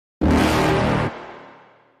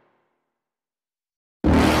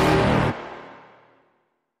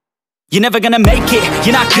You're never gonna make it,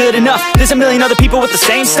 you're not good enough. There's a million other people with the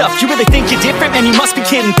same stuff. You really think you're different? Man, you must be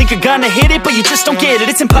kidding. Think you're gonna hit it, but you just don't get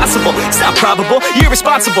it. It's impossible, it's not probable, you're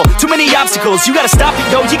irresponsible. Too many obstacles, you gotta stop it,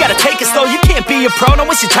 yo. You gotta take it slow, you can't be a pro.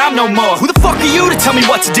 Don't waste your time no more. Who the fuck are you to tell me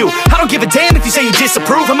what to do? I don't give a damn if you say you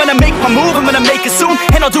disapprove. I'm gonna make my move, I'm gonna make it soon.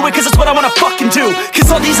 And I'll do it cause it's what I wanna fucking do.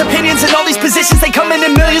 Cause all these opinions and all these positions, they come in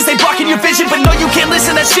millions, they blocking your vision. But no, you can't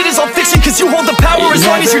listen, that shit is all fiction. Cause you hold the power as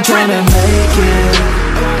long as you're dreaming.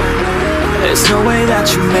 There's no way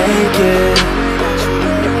that you make it.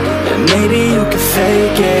 And maybe you can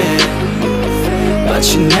fake it, but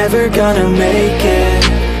you're never gonna make it.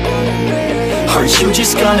 Aren't you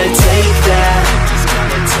just gonna take that?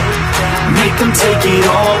 Make them take it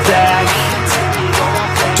all back.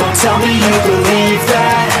 Don't tell me you believe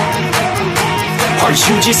that. Aren't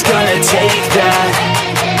you just gonna take that?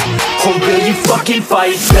 Or will you fucking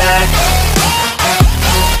fight back?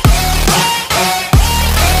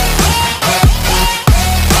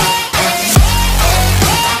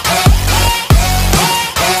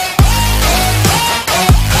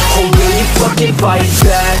 Fucking fight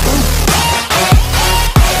back.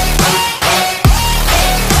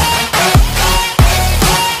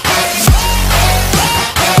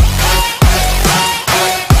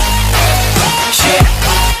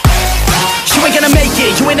 You ain't gonna make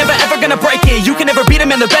it, you ain't never ever gonna break it. You can never beat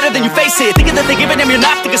them and they're better than you face it. Thinking that they give a damn, you're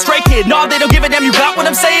not, think a straight kid. No, they don't give a damn, you got what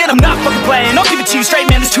I'm saying? I'm not fucking playing, I'll give it to you straight,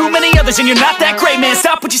 man. There's too many others and you're not that great, man.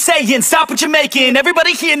 Stop what you're saying, stop what you're making.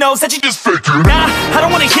 Everybody here knows that you just faking. Nah, I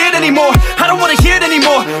don't wanna hear it anymore, I don't wanna hear it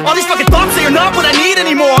anymore. All these fucking thoughts, they are not what I need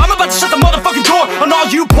anymore. I'm about to shut the motherfucking door on all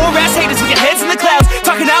you poor ass haters with your heads in the clouds,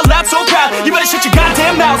 talking out loud so proud. You better shut your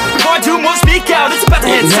goddamn mouth before I do more, speak out. It's about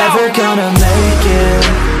to head south. You're never gonna make it.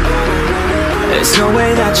 There's no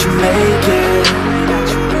way that you make it.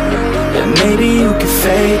 And maybe you can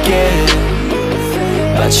fake it,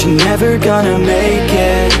 but you're never gonna make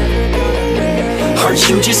it. Aren't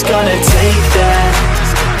you just gonna take that?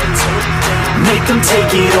 Make them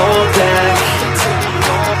take it all back.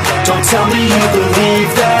 Don't tell me you believe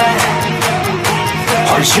that.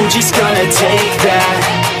 Aren't you just gonna take that?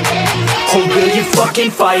 Or will you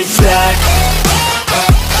fucking fight back?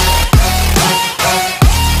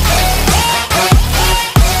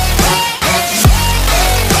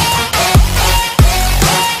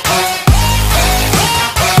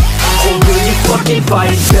 Fucking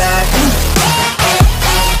fight back.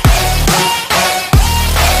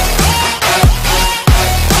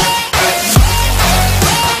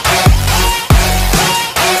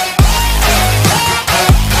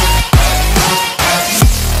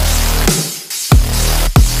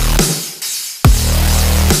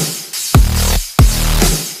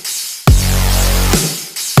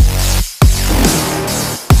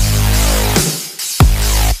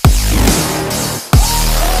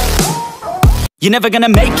 You're never gonna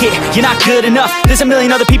make it, you're not good enough. There's a million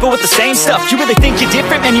other people with the same stuff. You really think you're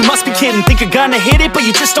different? Man, you must be kidding. Think you're gonna hit it, but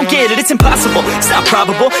you just don't get it. It's impossible, it's not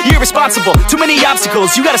probable, you're irresponsible. Too many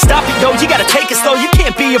obstacles, you gotta stop it, yo. You gotta take it slow, you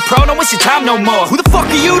can't be a pro. Don't waste your time no more. Who the fuck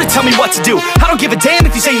are you to tell me what to do? I don't give a damn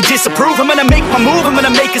if you say you disapprove. I'm gonna make my move, I'm gonna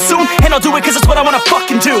make it soon. And I'll do it cause it's what I wanna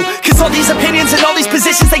fucking do. Cause all these opinions and all these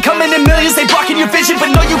positions, they come in millions, they blocking your vision. But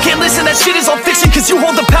no, you can't listen, that shit is all fiction. Cause you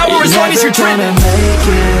hold the power as long as you're dreaming.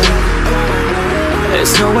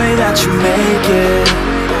 There's no way that you make it.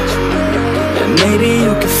 And maybe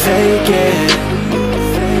you can fake it,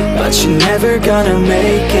 but you're never gonna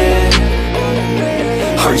make it.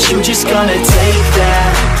 Aren't you just gonna take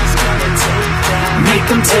that? Make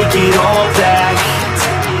them take it all back.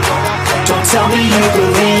 Don't tell me you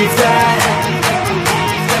believe that.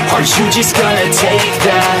 Aren't you just gonna take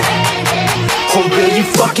that? Or will you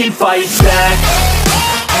fucking fight back?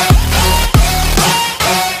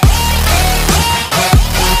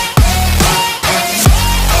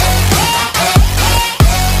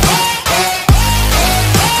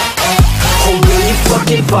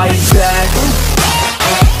 Fucking fight back.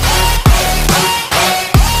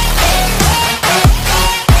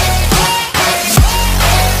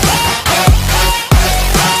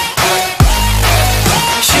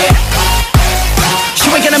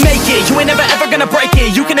 You ain't gonna make it, you ain't never ever gonna break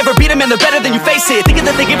it. You can never beat them and they're better than you face it. Thinking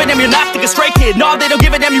that they give a damn, you're not, think a straight kid. No, they don't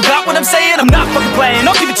give a damn, you got what I'm saying? I'm not fucking playing,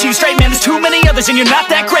 I'll give it to you straight, man. There's too many others and you're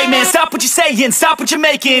not that great, man. Stop what you're saying, stop what you're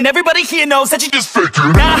making. Everybody here knows that you just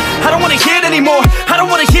faking. Nah, I don't wanna hear it anymore, I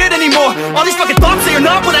don't wanna hear it anymore. All these fucking thoughts, they are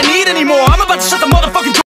not what I need anymore. I'm about to shut the motherfucking door.